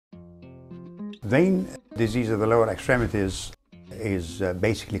Vein disease of the lower extremities is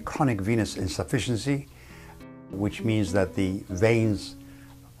basically chronic venous insufficiency, which means that the veins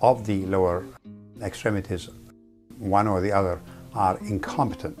of the lower extremities, one or the other, are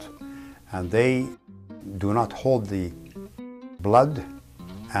incompetent, and they do not hold the blood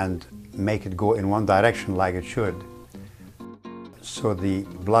and make it go in one direction like it should. So the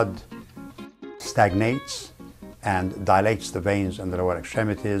blood stagnates and dilates the veins in the lower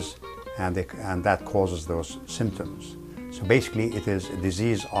extremities, and that causes those symptoms. So basically it is a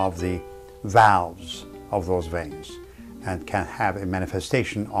disease of the valves of those veins and can have a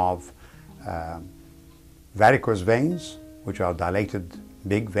manifestation of varicose veins, which are dilated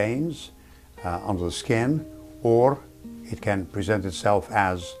big veins under the skin, or it can present itself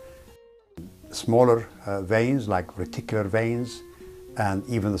as smaller veins like reticular veins, and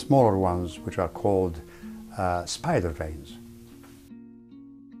even the smaller ones, which are called spider veins.